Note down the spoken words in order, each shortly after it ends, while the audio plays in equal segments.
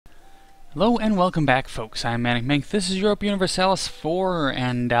Hello and welcome back, folks. I'm ManicMink. This is Europa Universalis 4,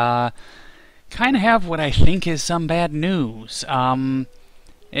 and kind of have what I think is some bad news.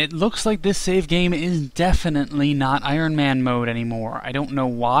 It looks like this save game is definitely not Iron Man mode anymore. I don't know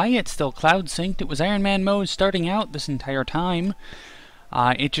why. It's still cloud synced. It was Iron Man mode starting out this entire time.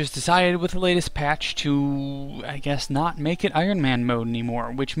 It just decided with the latest patch to, I guess, not make it Iron Man mode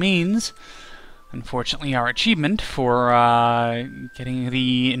anymore, which means, unfortunately, our achievement for getting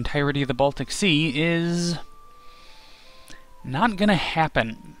the entirety of the Baltic Sea is not gonna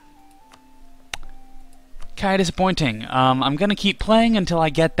happen. Kinda disappointing. I'm gonna keep playing until I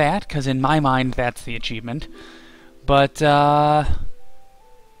get that, because in my mind that's the achievement. But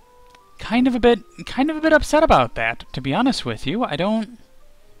kind of a bit upset about that, to be honest with you.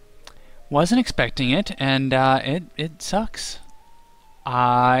 Wasn't expecting it, and it sucks.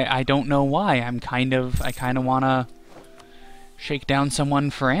 I don't know why. I kind of wanna shake down someone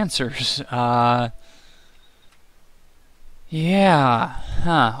for answers. Yeah.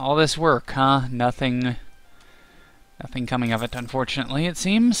 Huh. All this work, huh? Nothing coming of it, unfortunately, it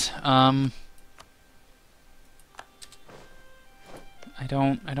seems. I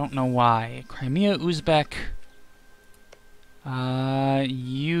don't know why. Crimea, Uzbek.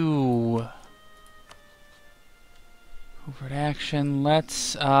 You. Overt action.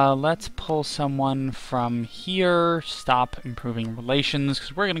 Let's pull someone from here. Stop improving relations,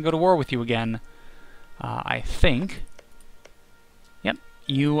 because we're gonna go to war with you again. I think. Yep,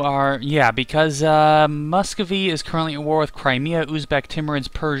 you are. Yeah, because Muscovy is currently at war with Crimea, Uzbek,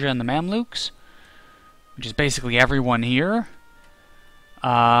 Timurids, Persia, and the Mamluks, which is basically everyone here.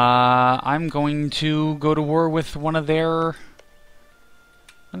 I'm going to go to war with one of their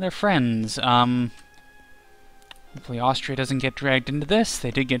friends. Hopefully Austria doesn't get dragged into this.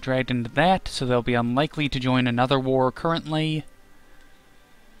 They did get dragged into that, so they'll be unlikely to join another war currently.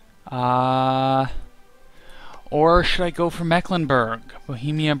 Or should I go for Mecklenburg?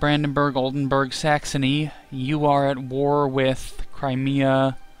 Bohemia, Brandenburg, Oldenburg, Saxony. You are at war with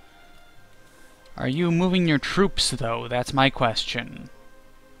Crimea. Are you moving your troops, though? That's my question.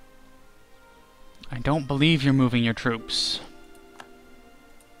 I don't believe you're moving your troops.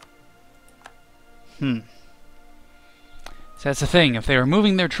 So that's the thing. If they were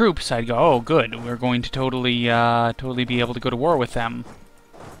moving their troops, I'd go, oh, good. We're going to totally be able to go to war with them.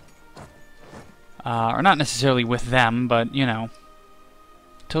 Or not necessarily with them, but, you know,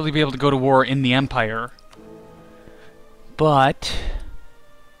 totally be able to go to war in the Empire. But,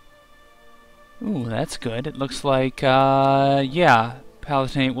 ooh, that's good. It looks like, yeah,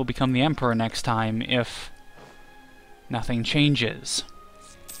 Palatinate will become the Emperor next time if nothing changes.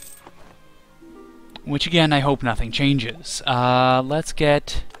 Which, again, I hope nothing changes. Let's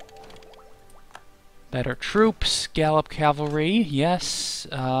get better troops. Gallop cavalry, yes.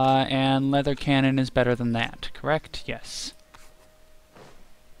 And leather cannon is better than that, correct? Yes.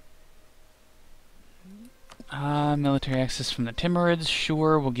 Military access from the Timurids,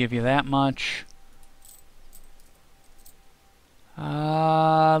 sure, we'll give you that much.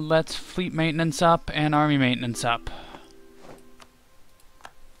 Let's fleet maintenance up and army maintenance up.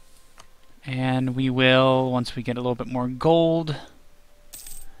 And we will, once we get a little bit more gold,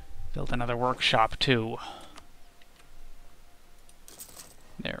 build another workshop too.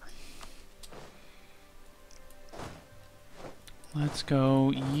 There. Let's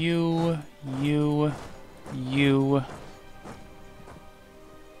go you.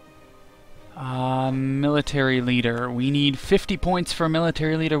 Military leader. We need 50 points for a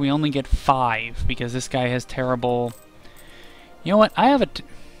military leader. We only get 5 because this guy has terrible... You know what? I have a...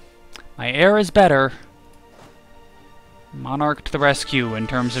 My heir is better. Monarch to the rescue in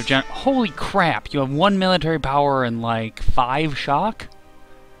terms of holy crap, you have 1 military power and like 5 shock?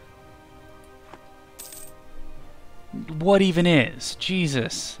 What even is?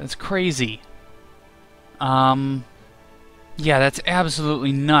 Jesus, that's crazy. Yeah, that's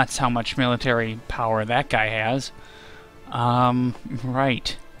absolutely nuts how much military power that guy has.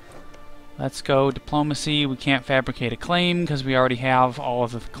 Right. Let's go diplomacy. We can't fabricate a claim because we already have all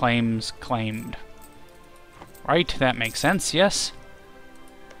of the claims claimed. Right, that makes sense, yes.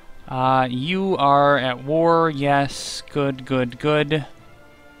 You are at war, yes. Good.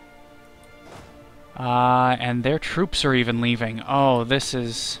 And their troops are even leaving. Oh, this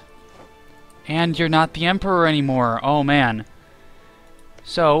is... And you're not the Emperor anymore. Oh, man.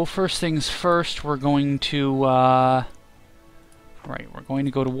 So, first things first, we're going to, right, we're going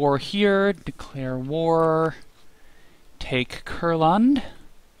to go to war here, declare war, take Kurland,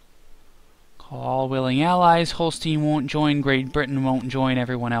 call all willing allies, Holstein won't join, Great Britain won't join,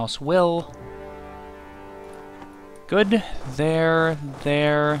 everyone else will. Good. There,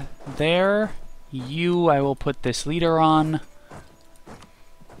 there, there. You, I will put this leader on.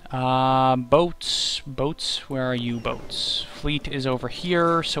 Boats. Boats, where are you, boats? Fleet is over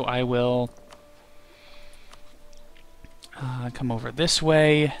here, so I will come over this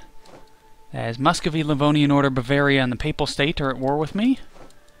way. As Muscovy, Livonian Order, Bavaria, and the Papal State are at war with me.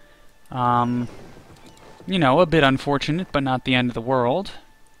 You know, a bit unfortunate, but not the end of the world.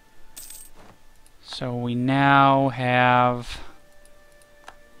 So we now have...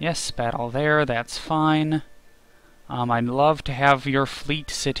 Yes, battle there, that's fine. I'd love to have your fleet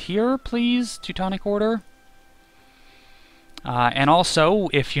sit here, please, Teutonic Order. And also,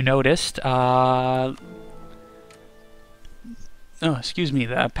 if you noticed, oh, excuse me,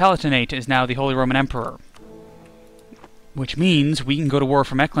 the Palatinate is now the Holy Roman Emperor. Which means we can go to war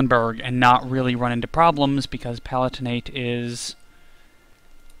for Mecklenburg and not really run into problems, because Palatinate is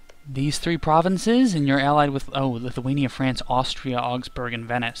these three provinces, and you're allied with, oh, Lithuania, France, Austria, Augsburg, and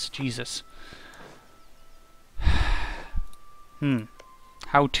Venice. Jesus.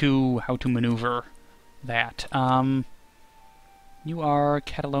 How to maneuver that. You are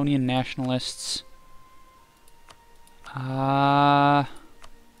Catalonian nationalists. Can't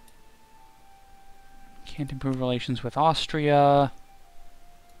improve relations with Austria.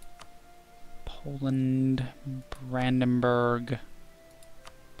 Poland, Brandenburg,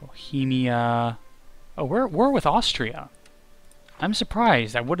 Bohemia. Oh, we're with Austria. I'm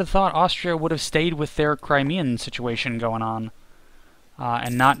surprised. I would have thought Austria would have stayed with their Crimean situation going on.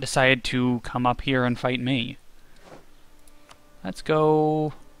 And not decided to come up here and fight me. Let's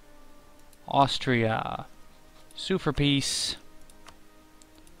go Austria. Sue for peace.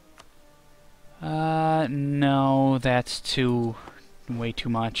 No, that's way too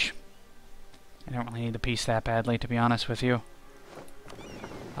much. I don't really need the peace that badly, to be honest with you.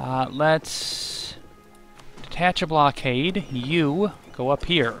 Let's detach a blockade. You go up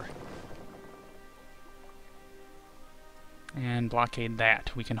here. And blockade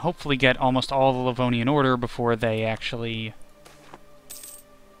that. We can hopefully get almost all the Livonian Order before they actually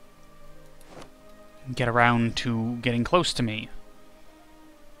get around to getting close to me.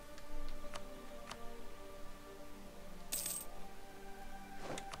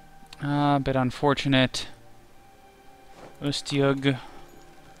 A bit unfortunate. Ustiug.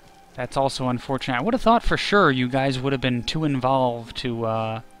 That's also unfortunate. I would have thought for sure you guys would have been too involved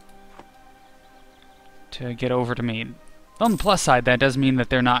to get over to me. On the plus side, that does mean that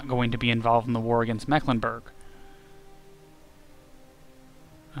they're not going to be involved in the war against Mecklenburg.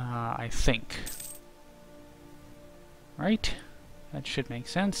 I think. Right? That should make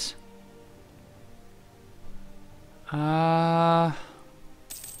sense. Okay,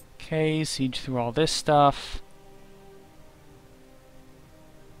 siege through all this stuff.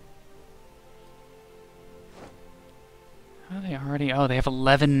 How are they already? Oh, they have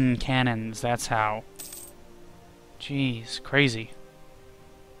 11 cannons, that's how. Jeez, crazy.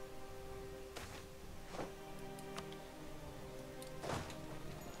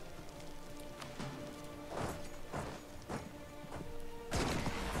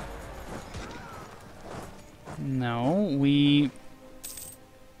 No, we...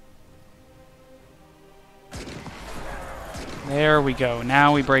 There we go.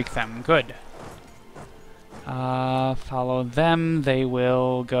 Now we break them. Good. Follow them. They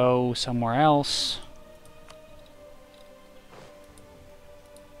will go somewhere else.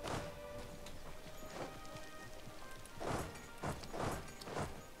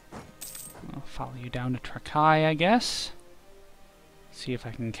 I'll follow you down to Trakai, I guess. See if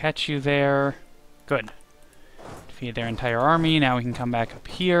I can catch you there. Good. Defeat their entire army. Now we can come back up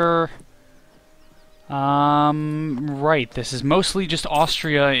here. Right. This is mostly just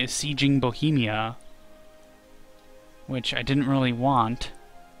Austria is sieging Bohemia, which I didn't really want.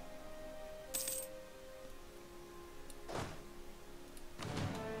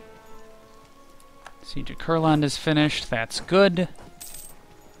 Siege of Kurland is finished. That's good.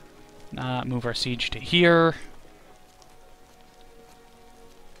 Move our siege to here.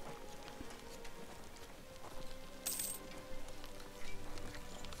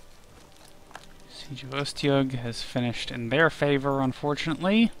 Siege of Ustiug has finished in their favor,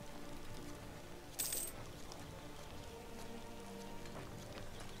 unfortunately.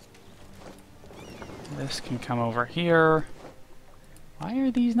 This can come over here. Why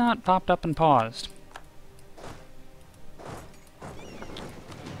are these not popped up and paused?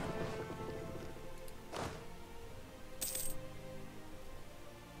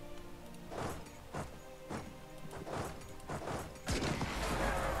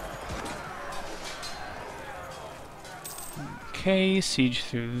 Okay, siege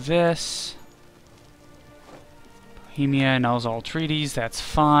through this. Bohemia annuls all treaties, that's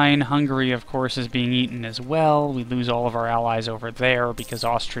fine. Hungary, of course, is being eaten as well. We lose all of our allies over there because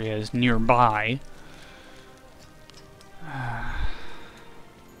Austria is nearby.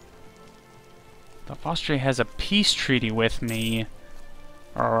 If Austria has a peace treaty with me,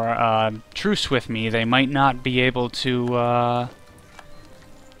 or a truce with me, they might not be able to,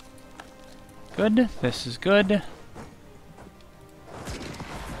 Good, this is good.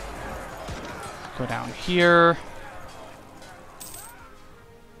 Go down here.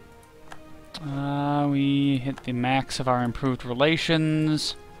 We hit the max of our improved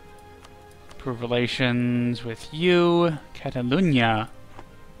relations. Improved relations with you. Catalonia.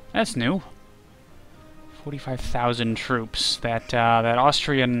 That's new. 45,000 troops. That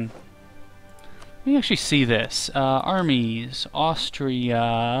Austrian... Let me actually see this. Armies.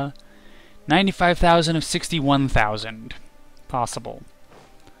 Austria... 95,000 of 61,000. Possible.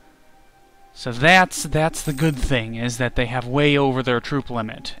 So that's the good thing, is that they have way over their troop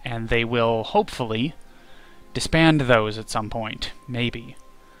limit, and they will, hopefully, disband those at some point. Maybe.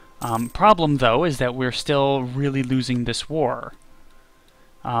 Problem, though, is that we're still really losing this war.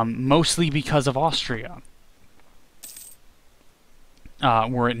 Mostly because of Austria.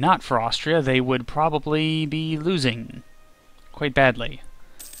 Were it not for Austria, they would probably be losing quite badly.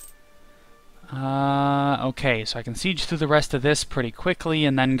 Okay, so I can siege through the rest of this pretty quickly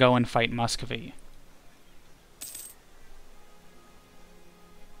and then go and fight Muscovy.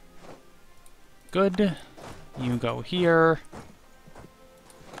 Good. You go here.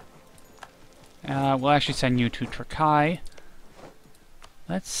 We'll actually send you to Turkey.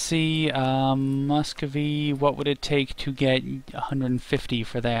 Let's see, Muscovy, what would it take to get 150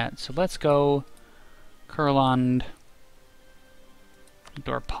 for that? So let's go Kurland,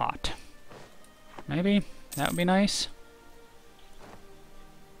 Dorpat. Maybe? That would be nice.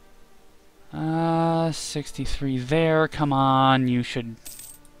 63 there. Come on, you should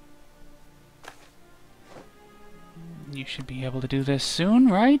be able to do this soon,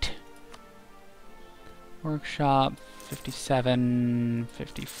 right? Workshop 57,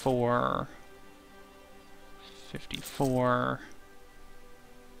 54, 54.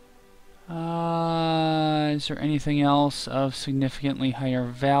 Is there anything else of significantly higher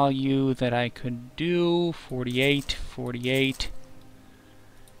value that I could do? 48, 48,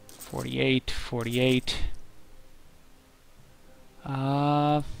 48, 48.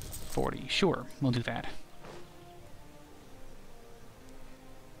 40. Sure, we'll do that.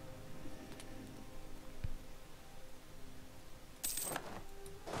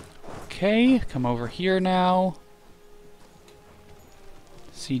 Okay, come over here now.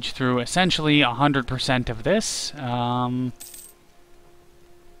 Siege through essentially 100% of this.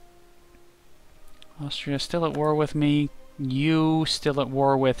 Austria still at war with me. You still at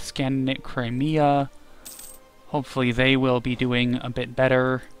war with Crimea. Hopefully they will be doing a bit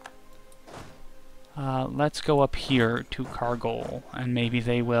better. Let's go up here to Kargol, and maybe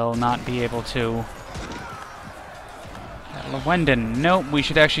they will not be able to. Lewenden. Nope, we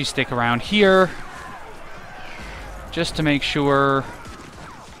should actually stick around here. Just to make sure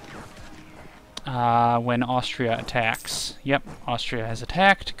when Austria attacks. Yep, Austria has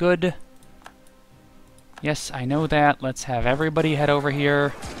attacked. Good. Yes, I know that. Let's have everybody head over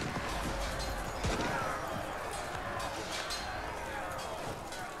here.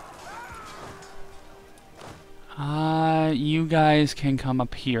 You guys can come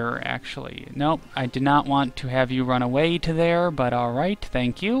up here, actually. Nope, I did not want to have you run away to there, but alright,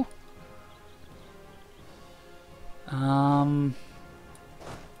 thank you.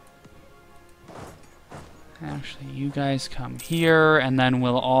 Actually, you guys come here, and then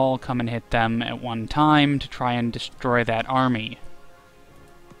we'll all come and hit them at one time to try and destroy that army.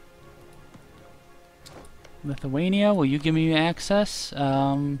 Lithuania, will you give me access?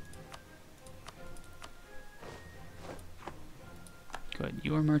 Good.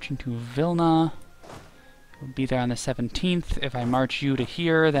 You are marching to Vilna. You'll be there on the 17th. If I march you to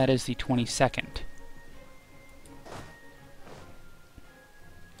here, that is the 22nd.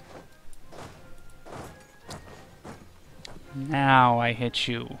 Now I hit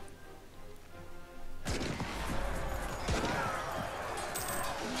you.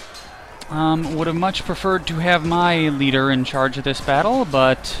 Would have much preferred to have my leader in charge of this battle,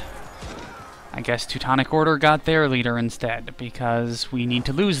 but I guess Teutonic Order got their leader instead, because we need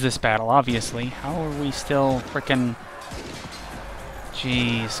to lose this battle, obviously. How are we still frickin'...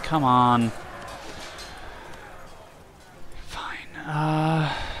 Jeez, come on. Fine.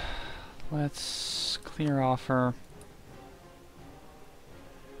 Let's clear offer.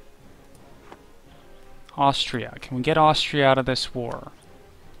 Austria. Can we get Austria out of this war?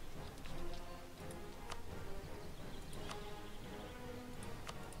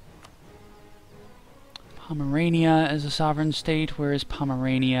 Pomerania as a sovereign state. Where is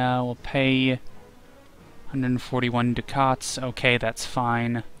Pomerania? We'll pay 141 ducats. Okay, that's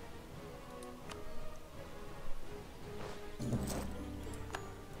fine.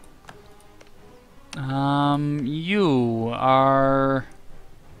 You are...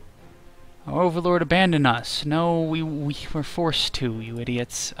 Our overlord abandoned us. No, we were forced to, you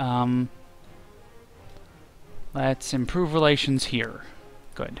idiots. Let's improve relations here.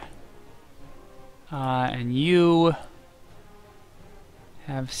 Good. And you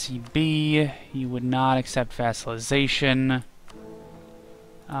have CB. You would not accept vassalization.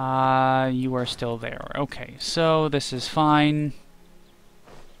 You are still there. Okay, so this is fine.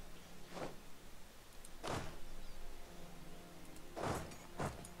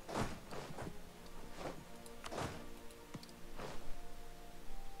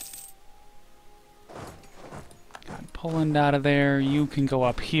 Poland out of there. You can go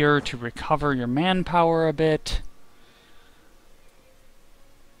up here to recover your manpower a bit.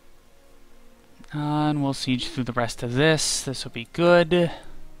 And we'll siege through the rest of this. This will be good.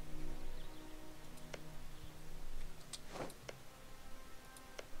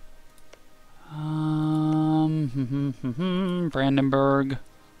 Brandenburg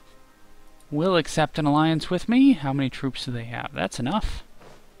will accept an alliance with me. How many troops do they have? That's enough.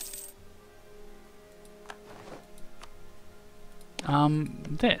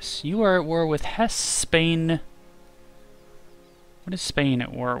 This. You are at war with Hesse, Spain. What is Spain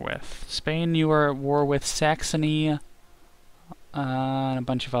at war with? Spain, you are at war with Saxony, and a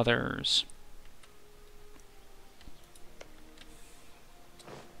bunch of others.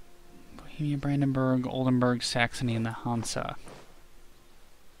 Bohemia, Brandenburg, Oldenburg, Saxony, and the Hansa.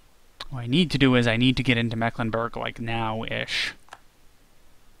 What I need to do is I need to get into Mecklenburg, like, now-ish.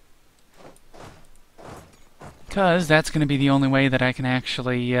 Because that's going to be the only way that I can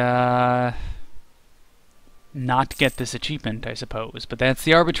actually, not get this achievement, I suppose. But that's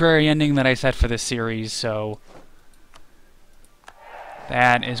the arbitrary ending that I set for this series, so...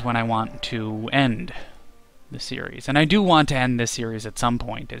 that is when I want to end the series. And I do want to end this series at some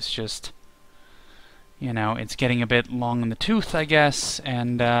point. It's just... you know, it's getting a bit long in the tooth, I guess,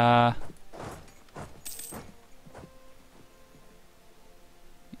 and,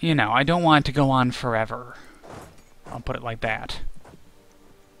 you know, I don't want it to go on forever. I'll put it like that.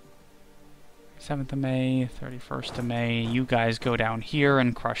 7th of May, 31st of May, you guys go down here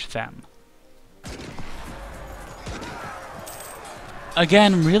and crush them.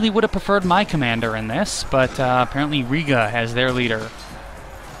 Again, really would have preferred my commander in this, but apparently Riga has their leader.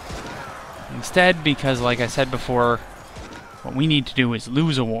 Instead, because like I said before, what we need to do is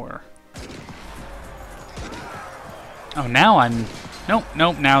lose a war. Oh, now I'm... Nope,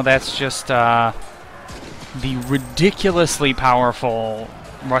 nope, now that's just, the ridiculously powerful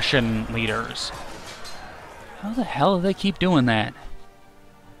Russian leaders. How the hell do they keep doing that?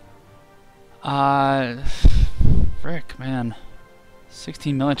 Frick, man.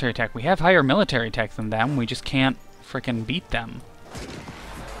 16 military tech. We have higher military tech than them, we just can't frickin' beat them.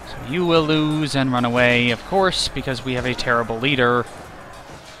 So you will lose and run away, of course, because we have a terrible leader.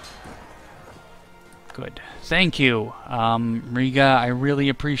 Good. Thank you, Riga. I really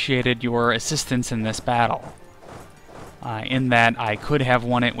appreciated your assistance in this battle. In that I could have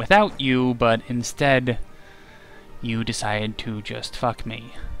won it without you, but instead you decided to just fuck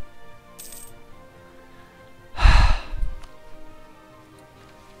me.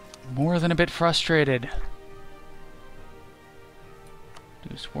 More than a bit frustrated.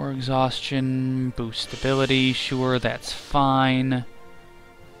 Reduce war exhaustion, boost stability, sure, that's fine.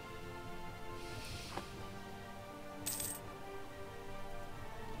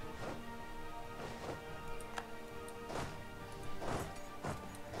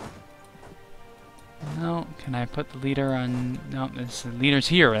 No, can I put the leader on... No, the leader's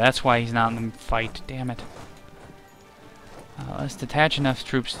here, that's why he's not in the fight, damn it. Let's detach enough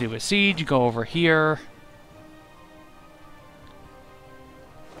troops to do a siege, go over here.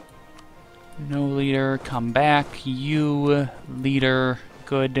 No leader, come back. You, leader,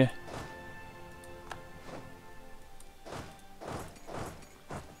 good.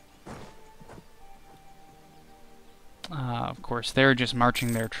 Of course, they're just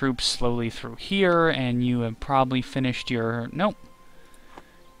marching their troops slowly through here, and you have probably finished your... Nope.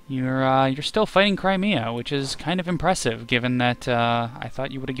 You're still fighting Crimea, which is kind of impressive, given that I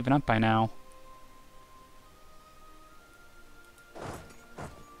thought you would have given up by now.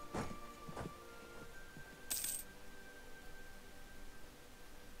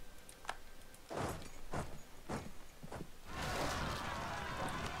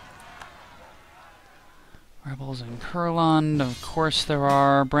 Rebels in Kurland, of course there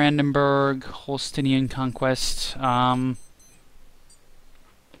are. Brandenburg, Holsteinian Conquest.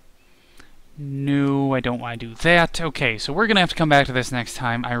 No, I don't want to do that. Okay, so we're gonna have to come back to this next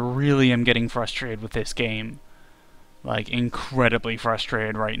time. I really am getting frustrated with this game. Like, incredibly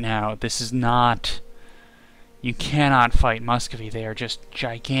frustrated right now. This is not... You cannot fight Muscovy. They are just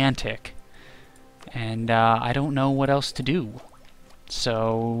gigantic. And I don't know what else to do.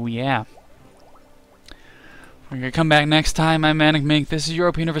 So, yeah. We're gonna come back next time. I'm ManicMink. This is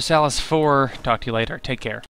Europa Universalis 4. Talk to you later. Take care.